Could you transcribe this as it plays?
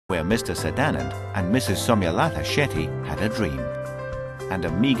where Mr. Sadanand and Mrs. Somyalatha Shetty had a dream, and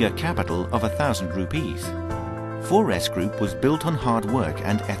a meagre capital of 1,000 rupees. 4S Group was built on hard work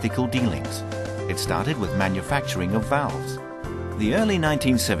and ethical dealings. It started with manufacturing of valves. The early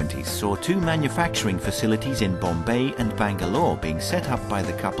 1970s saw two manufacturing facilities in Bombay and Bangalore being set up by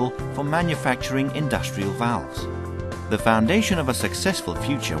the couple for manufacturing industrial valves. The foundation of a successful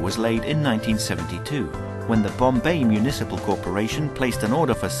future was laid in 1972, when the Bombay Municipal Corporation placed an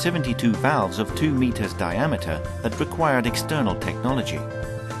order for 72 valves of 2 meters diameter that required external technology.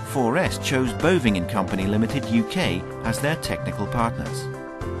 4S chose Boving and Company Limited UK as their technical partners.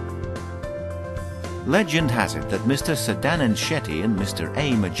 Legend has it that Mr. Sadanand Shetty and Mr.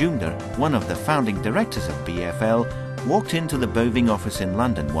 A. Majumdar, one of the founding directors of BFL, walked into the Boving office in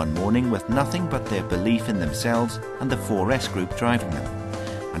London one morning with nothing but their belief in themselves and the 4S Group driving them,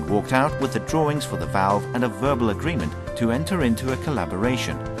 and walked out with the drawings for the valve and a verbal agreement to enter into a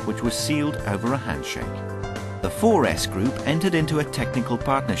collaboration, which was sealed over a handshake. The 4S Group entered into a technical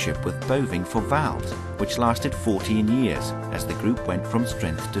partnership with Boving for valves, which lasted 14 years as the group went from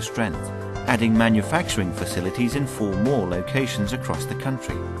strength to strength, adding manufacturing facilities in 4 more locations across the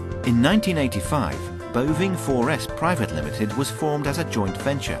country. In 1985, Boving 4S Private Limited was formed as a joint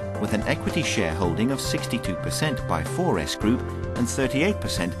venture with an equity shareholding of 62% by 4S Group and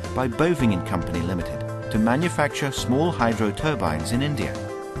 38% by Boving and Company Limited to manufacture small hydro turbines in India.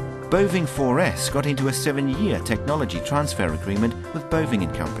 Boving 4S got into a 7-year technology transfer agreement with Boving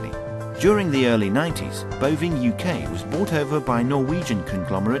and Company. During the early 90s, Boving UK was bought over by Norwegian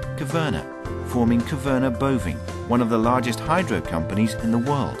conglomerate Kverna, forming Kverna Boving, one of the largest hydro companies in the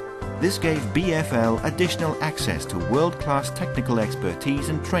world. This gave BFL additional access to world-class technical expertise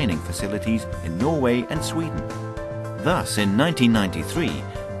and training facilities in Norway and Sweden. Thus, in 1993,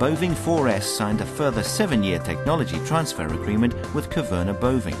 Boving 4S signed a further 7-year technology transfer agreement with Kverna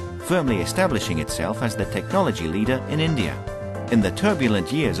Boving, firmly establishing itself as the technology leader in India. In the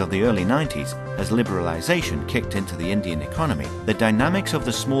turbulent years of the early 90s, as liberalization kicked into the Indian economy, the dynamics of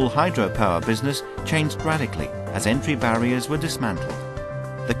the small hydropower business changed radically as entry barriers were dismantled.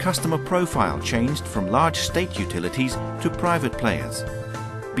 The customer profile changed from large state utilities to private players.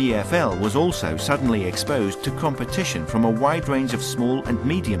 BFL was also suddenly exposed to competition from a wide range of small and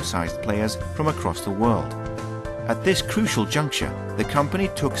medium-sized players from across the world. At this crucial juncture, the company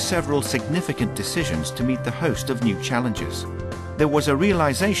took several significant decisions to meet the host of new challenges. There was a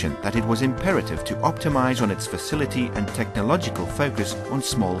realization that it was imperative to optimize on its facility and technological focus on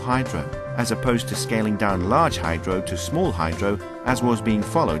small hydro, as opposed to scaling down large hydro to small hydro, as was being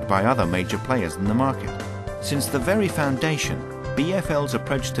followed by other major players in the market. Since the very foundation, BFL's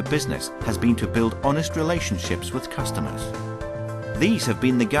approach to business has been to build honest relationships with customers. These have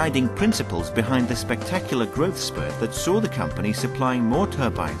been the guiding principles behind the spectacular growth spurt that saw the company supplying more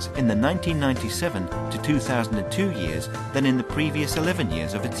turbines in the 1997 to 2002 years than in the previous 11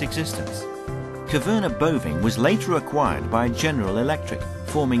 years of its existence. Kverna Boving was later acquired by General Electric,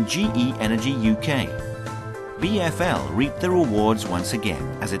 forming GE Energy UK. BFL reaped the rewards once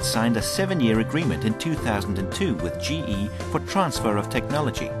again as it signed a 7-year agreement in 2002 with GE for transfer of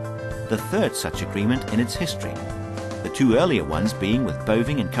technology, the third such agreement in its history. The 2 earlier ones being with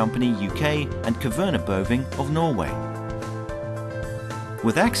Boving and Company UK and Kverna Boving of Norway.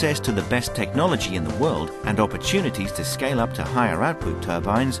 With access to the best technology in the world and opportunities to scale up to higher output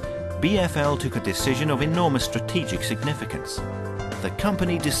turbines, BFL took a decision of enormous strategic significance. The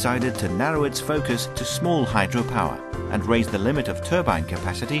company decided to narrow its focus to small hydropower and raise the limit of turbine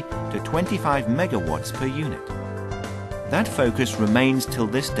capacity to 25 megawatts per unit. That focus remains till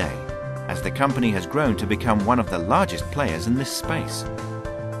this day, as the company has grown to become one of the largest players in this space.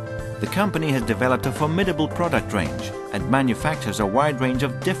 The company has developed a formidable product range and manufactures a wide range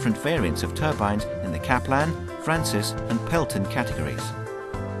of different variants of turbines in the Kaplan, Francis and Pelton categories.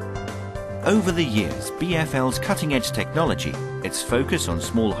 Over the years, BFL's cutting-edge technology, its focus on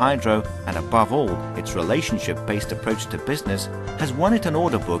small hydro and above all, its relationship-based approach to business has won it an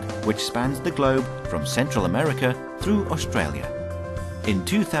order book which spans the globe from Central America through Australia. In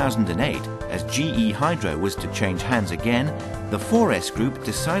 2008, as GE Hydro was to change hands again, the 4S Group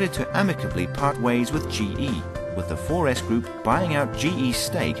decided to amicably part ways with GE, with the 4S Group buying out GE's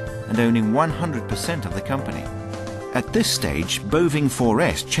stake and owning 100% of the company. At this stage, Boving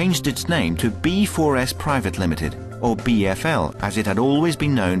 4S changed its name to B4S Private Limited, or BFL as it had always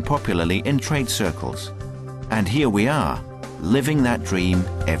been known popularly in trade circles. And here we are, living that dream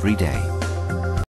every day.